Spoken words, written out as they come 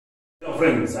Hello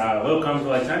friends, welcome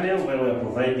to our channel where we are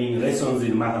providing lessons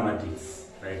in mathematics.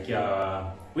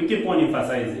 We keep on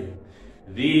emphasizing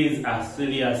these are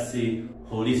serious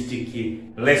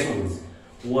holistic lessons.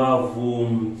 We have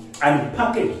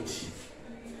unpackaged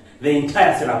the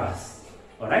entire syllabus.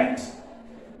 Alright?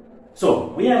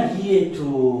 So we are here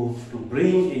to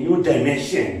bring a new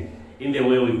dimension in the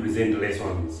way we present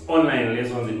lessons, online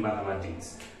lessons in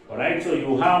mathematics. Alright, so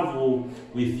you have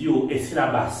with you a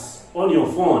syllabus on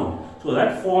your phone, so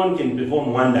that phone can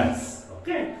perform wonders.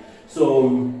 Okay,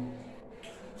 so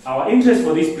our interest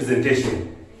for this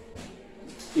presentation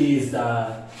is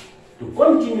to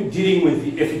continue dealing with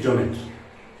the F geometry,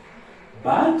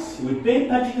 but we pay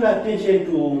particular attention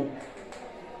to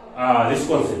this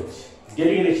concept,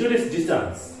 getting the shortest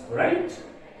distance, right,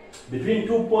 between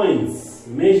 2 points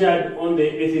measured on the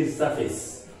Earth's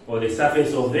surface or the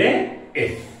surface of the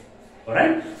Earth.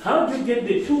 Alright, how do you get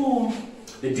the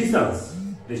distance,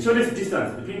 the shortest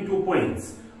distance between 2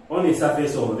 points on the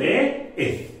surface of the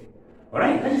Earth?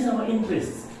 Alright, that is our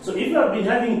interest. So if you have been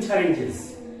having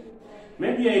challenges,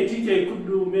 maybe a teacher could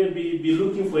be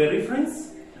looking for a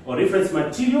reference or reference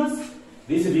materials,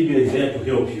 this video is there to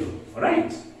help you.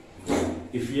 Alright?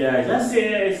 If you are just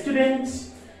a student,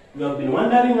 you have been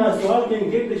wondering as to how you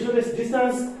can get the shortest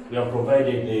distance, we have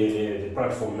provided the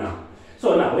platform now.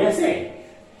 So now we are saying,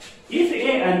 if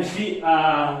A and B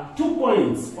are 2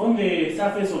 points on the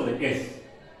surface of the Earth,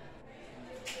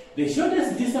 the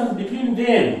shortest distance between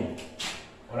them,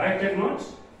 alright, take note,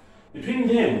 between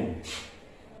them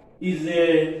is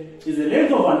the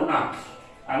length of an arc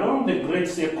along the great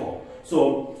circle.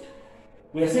 So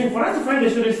we are saying for us to find the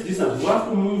shortest distance, we have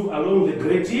to move along the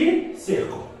great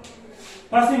circle,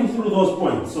 passing through those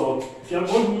points. So if you are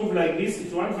going to move like this,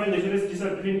 if you want to find the shortest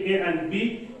distance between A and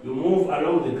B, you move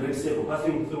along the great circle,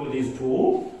 passing through these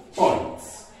 2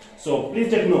 points. So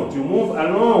please take note, you move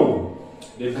along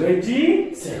the great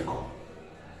circle.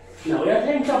 Now we are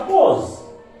saying suppose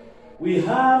we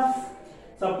have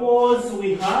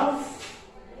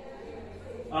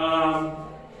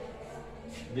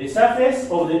the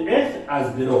surface of the Earth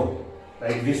as below,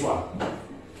 like this one.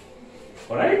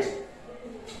 Alright?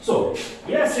 So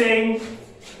we are saying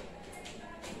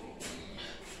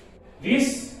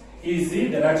this is the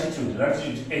latitude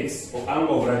x, or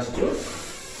angle of latitude.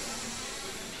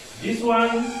 This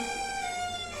one,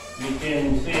 we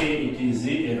can say it is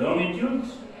a longitude.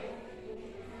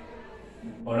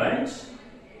 Alright?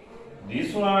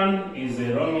 This one is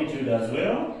a longitude as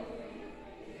well.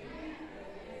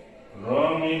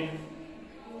 Longitude.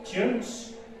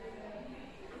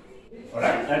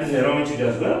 Alright? That is a longitude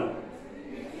as well.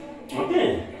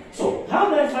 Okay. So, how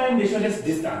do I find the shortest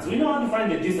distance? We know how to find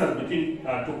the distance between 2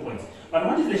 points. But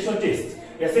what is the shortest?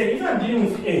 We are saying if I'm dealing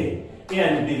with A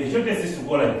and B, the shortest is to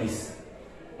go like this.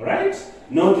 Alright?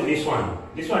 Not this one.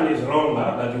 This one is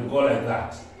longer, but you go like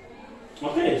that.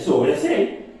 Okay, so we are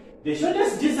saying the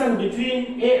shortest distance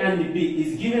between A and B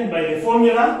is given by the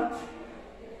formula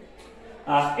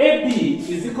AB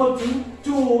is equal to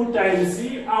 2 times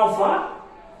C alpha.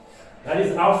 That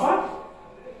is alpha.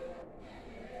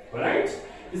 Alright?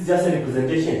 This is just a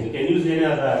representation. You can use any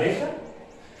other letter.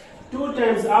 2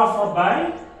 times alpha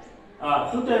by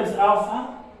 2 times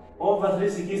alpha over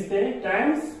 360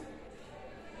 times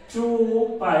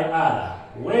 2 pi r.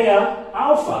 Where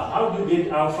alpha, how do you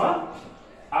get alpha?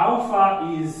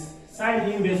 Alpha is sine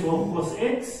inverse of cos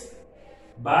x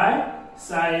by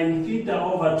sine theta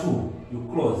over 2. You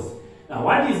close. Now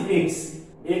what is x?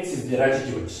 X is the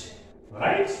latitude.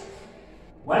 Right?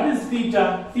 What is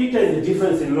theta? Theta is the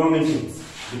difference in longitudes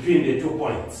between the 2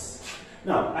 points.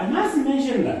 Now, I must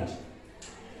mention that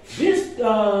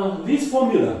this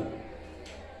formula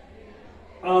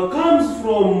comes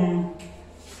from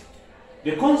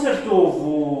the concept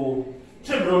of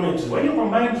trigonometry. When you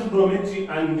combine trigonometry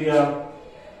and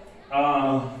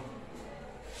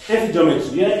F geometry,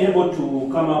 we are able to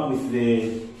come up with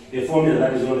the formula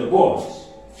that is on the board.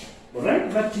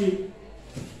 Alright? But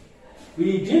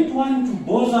we didn't want to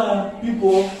bother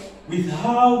people with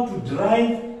how to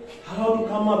drive, how to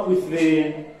come up with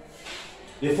the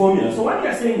formula. So what we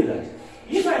are saying is that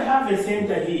if I have a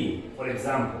center here, for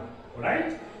example,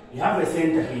 right? You have a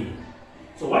center here.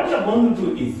 So what you are going to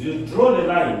do is you draw the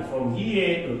line from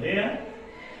here to there,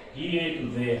 here to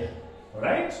there,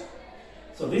 right?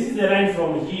 So this is the line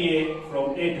from here,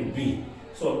 from A to B.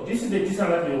 So this is the distance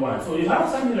that we want. So you have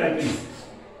something like this.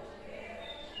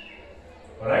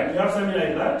 Alright, you have something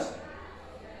like that.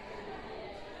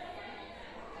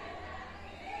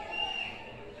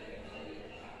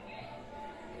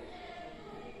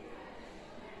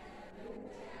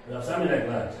 You have something like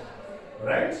that.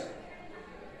 Right?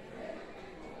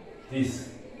 This.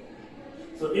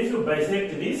 So if you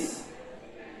bisect this,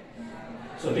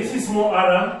 so this is small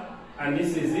r and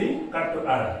this is the capital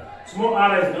R. Small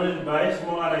r is denoted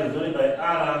by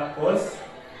r cos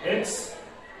x,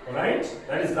 alright?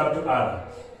 That is capital R.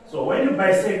 So when you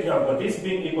bisect, you have got this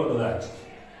being equal to that.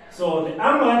 So the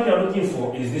angle that you are looking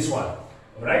for is this one,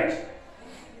 alright?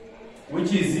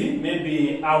 Which is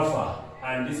maybe alpha,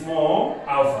 and this more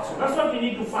alpha. So that's what we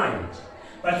need to find.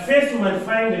 But first we must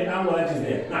find the angle that is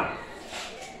there. Now,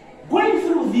 going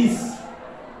through this,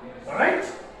 alright?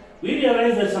 We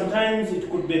realize that sometimes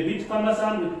it could be a bit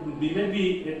cumbersome, it could be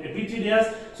maybe a bit tedious.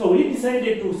 So we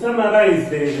decided to summarize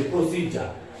the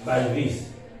procedure by this.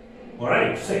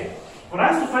 Alright, say, for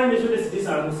us to find the shortest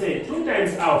distance, we say 2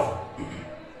 times alpha.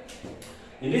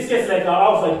 In this case, like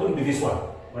our alpha, it could be this one.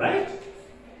 Alright?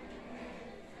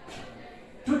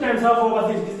 2 times alpha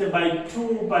over this distance by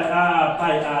 2 pi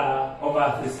r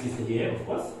over this distance here, of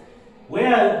course.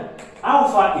 Where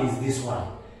alpha is this one.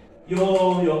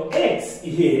 Your x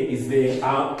here is the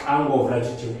angle of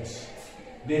latitude.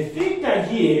 The theta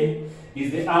here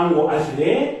is the angle at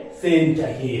the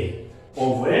center here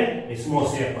of a small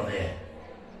circle there.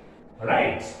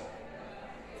 Alright?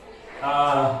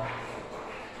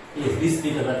 Yes, this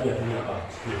theta that we are talking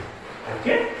about here.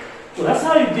 Okay? So that's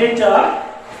how you get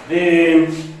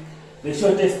the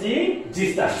shortest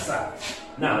distance.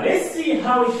 Now let's see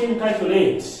how we can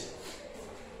calculate.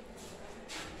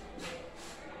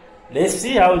 Let's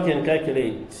see how we can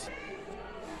calculate.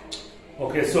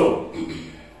 Okay, so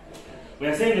we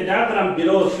are saying the diagram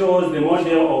below shows the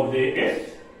model of the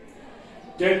Earth.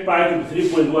 Take pi to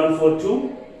 3.142.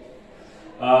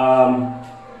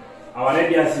 Our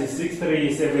radius is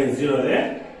 6370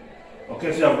 there.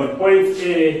 Okay, so you have got points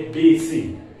A, B,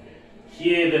 C.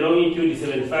 Here the longitude is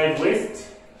 75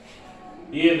 west.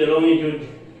 Here the longitude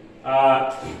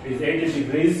is 80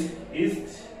 degrees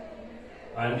east.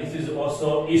 And this is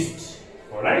also east.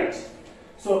 Alright?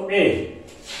 So A.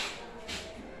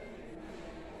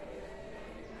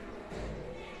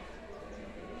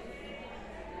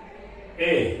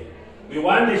 We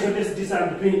want the shortest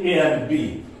distance between A and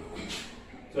B.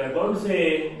 So I'm going to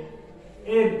say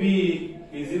AB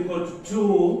is equal to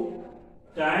 2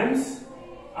 times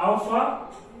alpha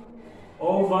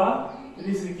over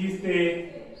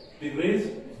 360 degrees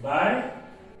by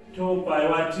 2 pi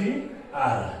what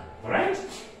r. Alright?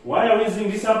 Why are we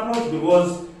using this approach?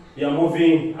 Because we are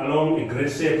moving along a great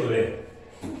circle there.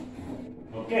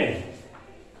 Okay.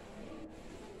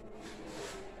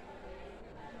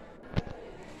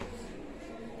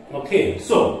 Okay,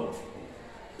 so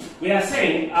we are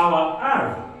saying our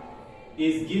R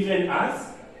is given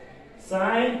as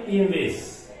sine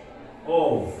inverse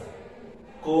of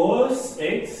cos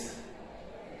x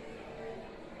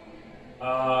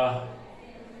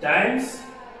times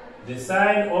the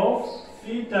sine of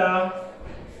theta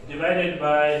divided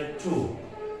by 2.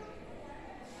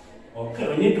 Okay,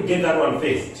 we need to get that one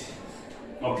first.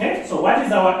 Okay, so what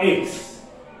is our x?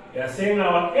 We are saying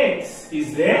our x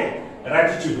is the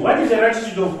latitude. What is the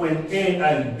latitude of point A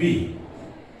and B?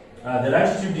 The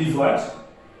latitude is what?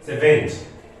 70. So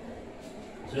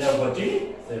you have got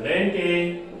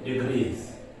 70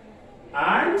 degrees.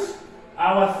 And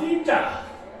our theta.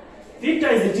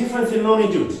 Theta is the difference in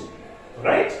longitude.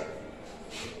 Right?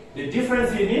 The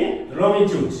difference in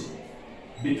longitude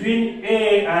between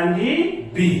A and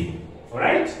B.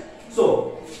 Alright?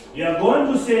 So, you are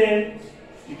going to say,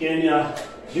 you can,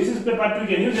 this is paper 2,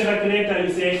 you can use the calculator.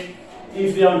 You say,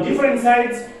 if they are on different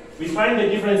sides, we find the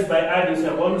difference by adding. So, you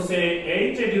are going to say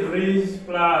 80 degrees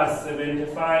plus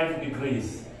 75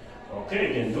 degrees. Okay,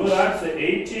 you can do that. So,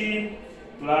 80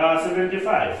 plus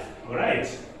 75. Alright?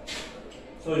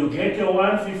 So, you get your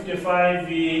 155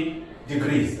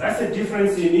 degrees. That's the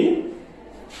difference in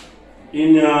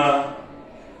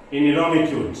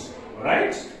longitude.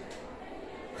 Alright?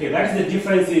 Okay, that's the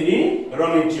difference in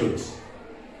longitude.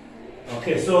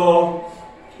 Okay, so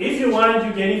if you want,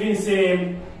 you can even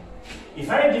say, if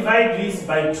I divide this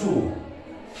by 2,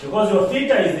 because your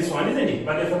theta is this one, isn't it?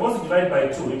 But you're supposed to divide by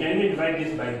 2. You can even divide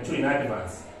this by 2 in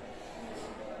advance.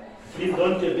 Please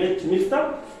don't get mixed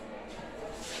up.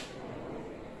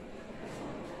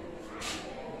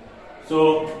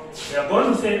 So we are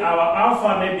going to say our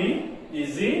alpha maybe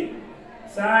is the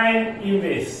sine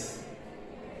inverse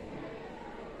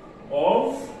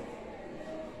of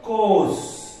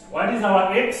cos. What is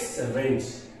our x? 70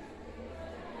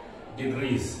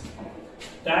 degrees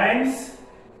times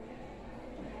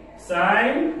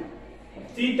sine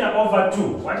theta over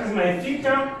 2. What is my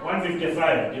theta?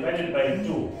 155 divided by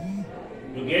 2.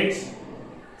 You get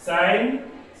sine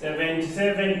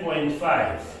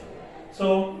 77.5.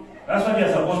 So that's what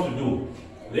you're supposed to do.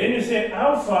 Then you say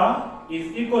alpha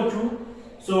is equal to,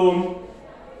 so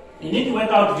you need to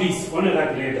work out this on a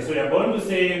calculator. So you're going to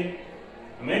say,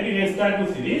 maybe you can start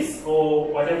with this or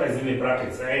whatever is in the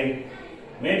brackets. Right?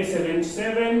 Maybe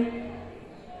 77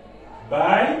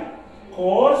 by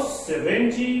cos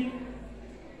 70.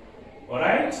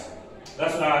 Alright?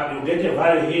 That's why you get a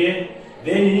value here.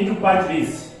 Then you need to patch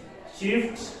this.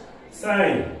 Shift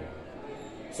sign.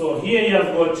 So here you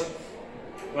have got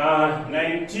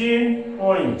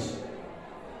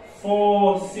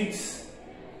 19.466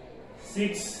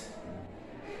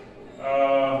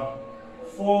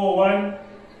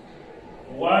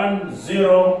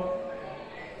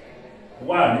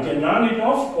 41101. You can round it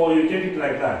off or you take it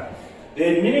like that.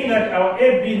 Then meaning that our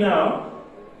AB now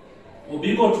will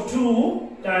be equal to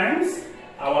 2 times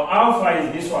our alpha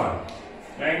is this one.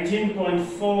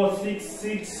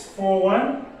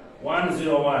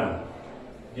 19.46641,101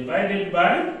 divided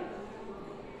by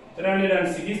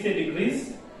 360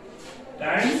 degrees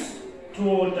times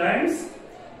 2 times,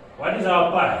 what is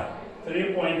our pi?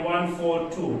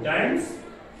 3.142 times,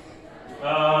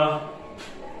 the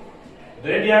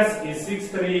radius is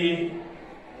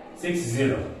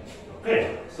 6360.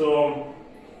 Okay, so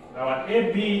our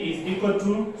AB is equal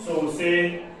to, so we'll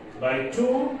say by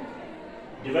 2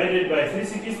 divided by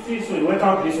 360, so we work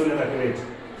out this on the calculator,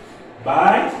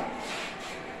 by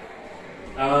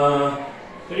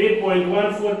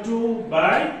 3.142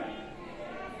 by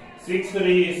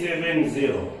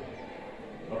 6370.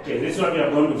 Okay, this is what we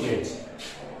are going to get.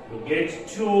 We get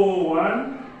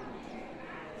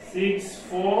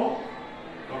 2164,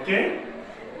 okay,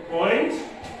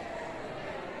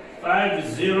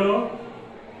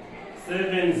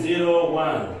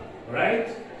 0.50701, right?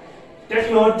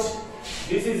 Take note,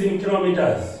 this is in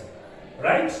kilometers,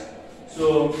 right?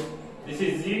 So this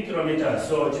is the kilometers.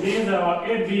 So it means our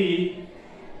AB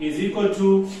is equal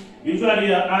to, usually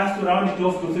you are asked to round it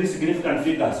off to 3 significant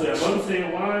figures. So you're going to say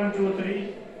 1, 2,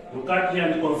 3. You cut here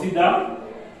and consider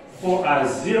 4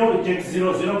 as 0. You take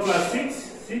 0, 0 plus 6,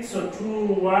 6, so 2,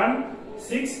 1,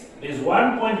 6. There's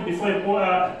 1 point before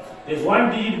there's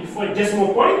 1 digit before a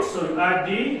decimal point, so you add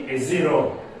a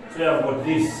 0. So you have got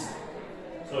this.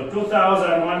 So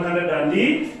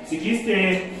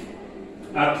 2,160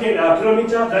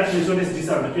 kilometer, that is the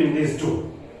distance between these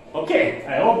two. Okay,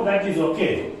 I hope that is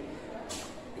okay.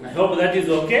 I hope that is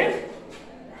okay.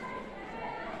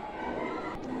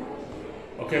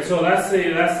 Okay, so that's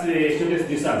the shortest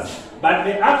distance. But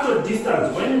the actual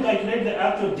distance, when you calculate the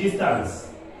actual distance,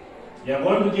 you are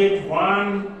going to get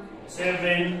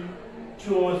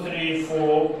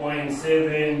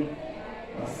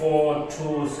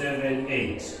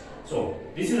 17234.74278. So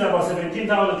this is about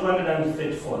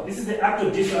 17,234. This is the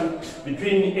actual distance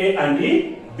between A and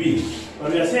B.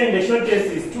 When we are saying the shortest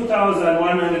is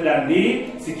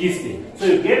 2,160. So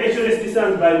you get the shortest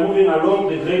distance by moving along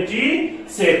the great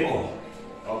circle.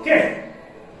 Okay.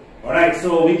 Alright,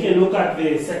 so we can look at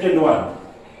the second one.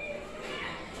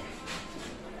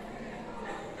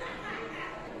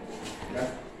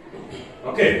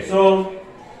 Okay, so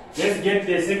let's get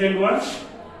the second one.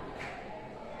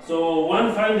 So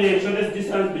find the shortest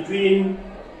distance between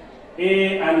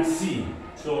A and C.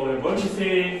 So we're going to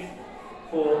say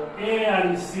for A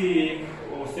and C,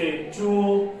 we'll say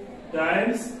 2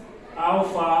 times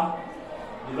alpha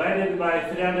divided by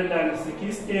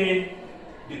 360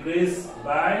 degrees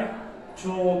by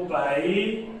 2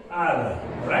 pi r,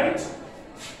 right?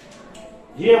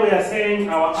 Here we are saying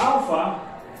our alpha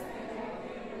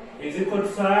is equal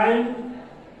to sine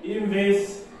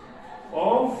inverse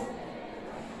of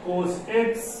cos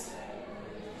x,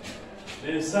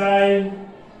 then sine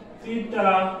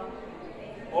theta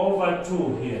over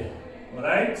 2 here,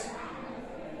 alright?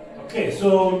 Okay,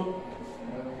 so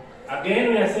again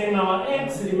we are saying our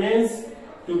x remains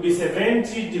to be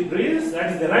 70 degrees,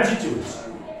 that is the latitude,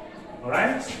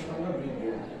 alright?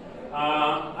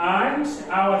 And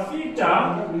our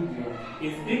theta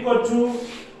is equal to,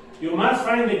 you must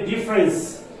find the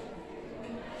difference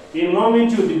in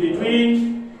longitude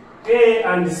between A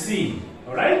and C,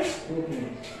 alright? Okay.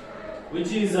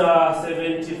 Which is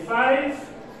 75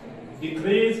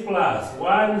 degrees plus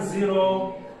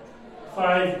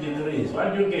 105 degrees.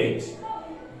 What do you get?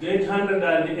 Get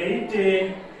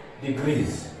 180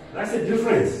 degrees. That's a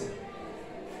difference.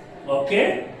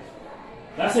 Okay?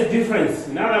 That's a difference.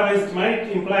 In other words, it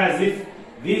might imply as if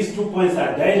these 2 points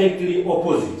are directly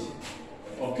opposite.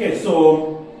 Okay,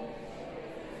 so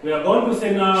we are going to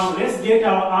say now, let's get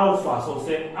our alpha. So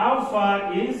say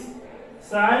alpha is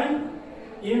sine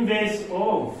inverse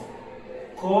of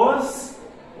cos,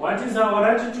 what is our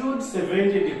latitude?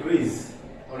 70 degrees.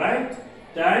 Alright?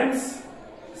 Times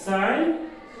sine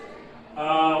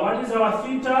What is our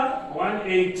theta?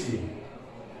 180.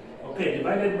 Okay,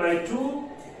 divided by 2.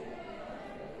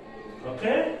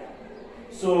 Okay,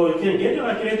 so you can get your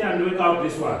calculator and work out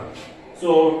this one.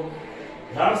 So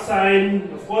you have sine,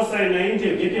 of course, sine 90,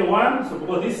 you get a 1. So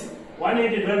because this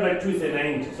 180 divided by 2 is a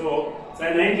 90. So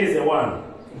sine 90 is a 1.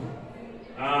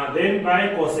 Then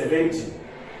by cos 70.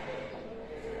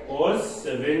 Cos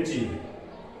 70.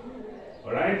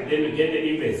 Alright, then you get the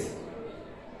inverse.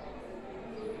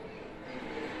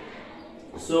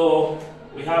 So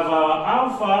we have our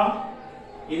alpha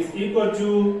is equal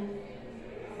to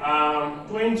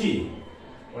 20.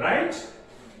 Alright?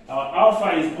 Our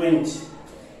alpha is 20.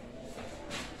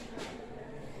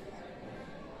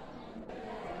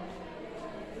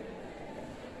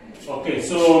 Okay,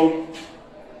 so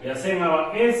we are saying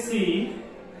our AC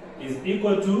is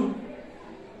equal to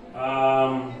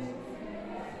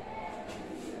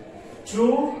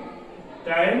 2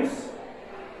 times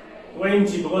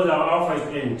 20 because our alpha is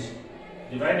 20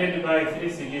 divided by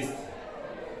 360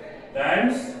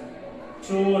 times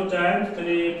 2 times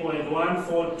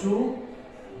 3.142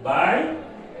 by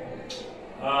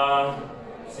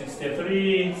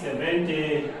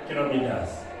 6370 kilometers.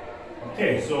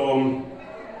 Okay, so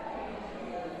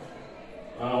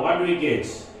what do we get?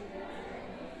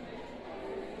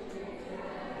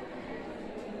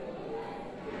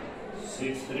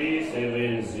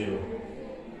 $6,370.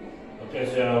 Okay,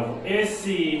 so you have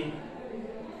AC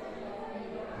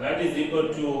that is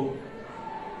equal to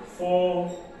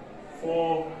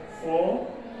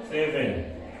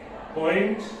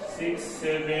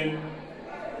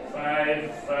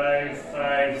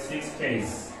 447.67556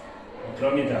 k's or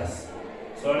kilometers.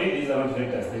 Sorry, these are not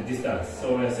vectors, the distance.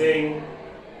 So we're saying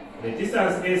the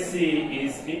distance AC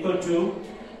is equal to,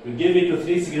 we give it to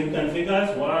 3 significant figures,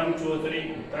 1, 2,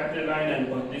 3, cut the line and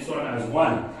put this one as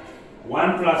 1.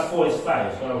 1 plus 4 is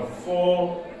 5. So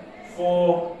 4,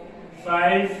 4,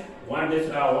 5,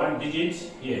 1 digit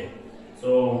here.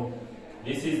 So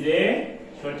this is the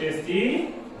shortest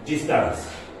distance.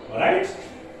 Alright?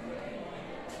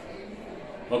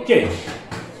 Okay.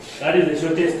 That is the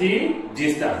shortest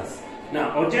distance.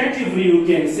 Now, alternatively, you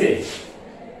can say,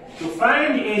 to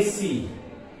find AC,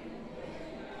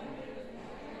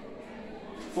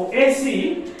 for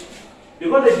AC,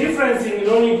 because the difference in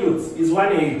longitudes is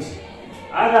 180,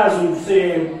 others would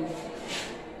say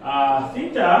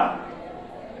theta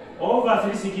over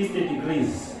 360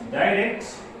 degrees direct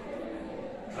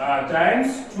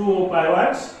times 2 by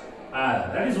what?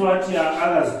 That is what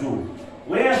others do.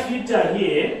 Where theta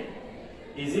here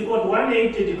is equal to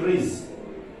 180 degrees,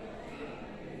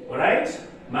 alright,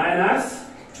 minus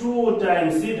 2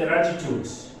 times the latitude.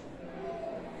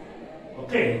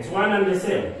 Okay, it's one and the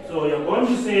same. So you're going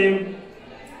to say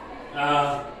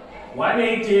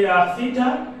 180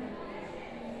 theta.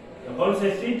 You're going to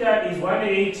say theta is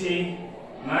 180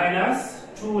 minus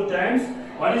 2 times.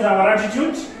 What is our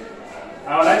latitude?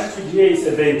 Our latitude here is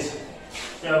 70.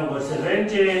 So we've got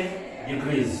 70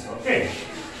 degrees. Okay.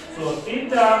 So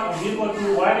theta is equal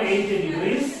to 180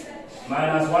 degrees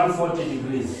minus 140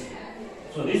 degrees.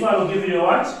 So this one will give you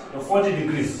what? The 40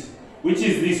 degrees. Which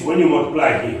is this when you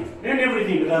multiply here. Then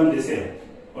everything becomes the same.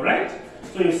 Alright?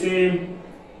 So you say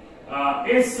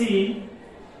AC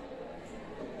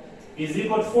is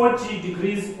equal to 40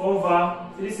 degrees over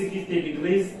 360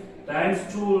 degrees times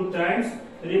 2 times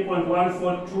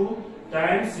 3.142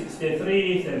 times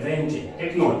 6370.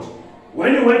 Take note.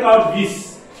 When you work out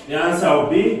this, the answer will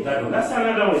be that one. That's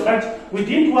another way. But we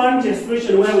didn't want a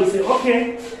situation where we say,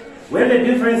 okay, when the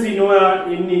difference in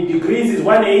degrees is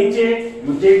 180,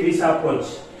 you take this approach.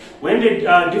 When the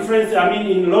difference,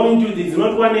 in longitude is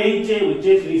not 180, we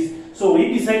take this. So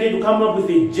we decided to come up with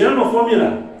a general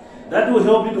formula that will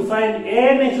help you to find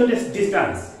any shortest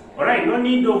distance. Alright, no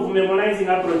need of memorizing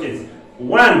approaches.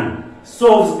 One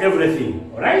solves everything.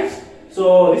 Alright?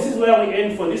 So this is where we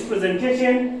end for this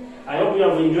presentation. I hope you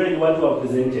have enjoyed what we have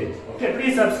presented. Okay,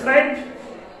 please subscribe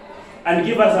and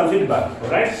give us some feedback.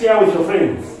 Alright, share with your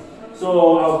friends.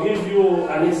 So I'll give you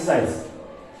an exercise.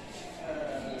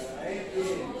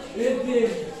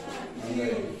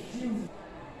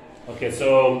 Okay,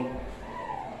 so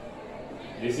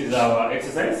this is our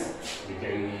exercise. We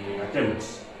can attempt.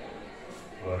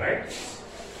 Alright?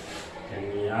 Can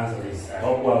we answer this? I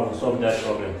hope we have solved that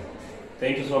problem.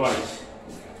 Thank you so much.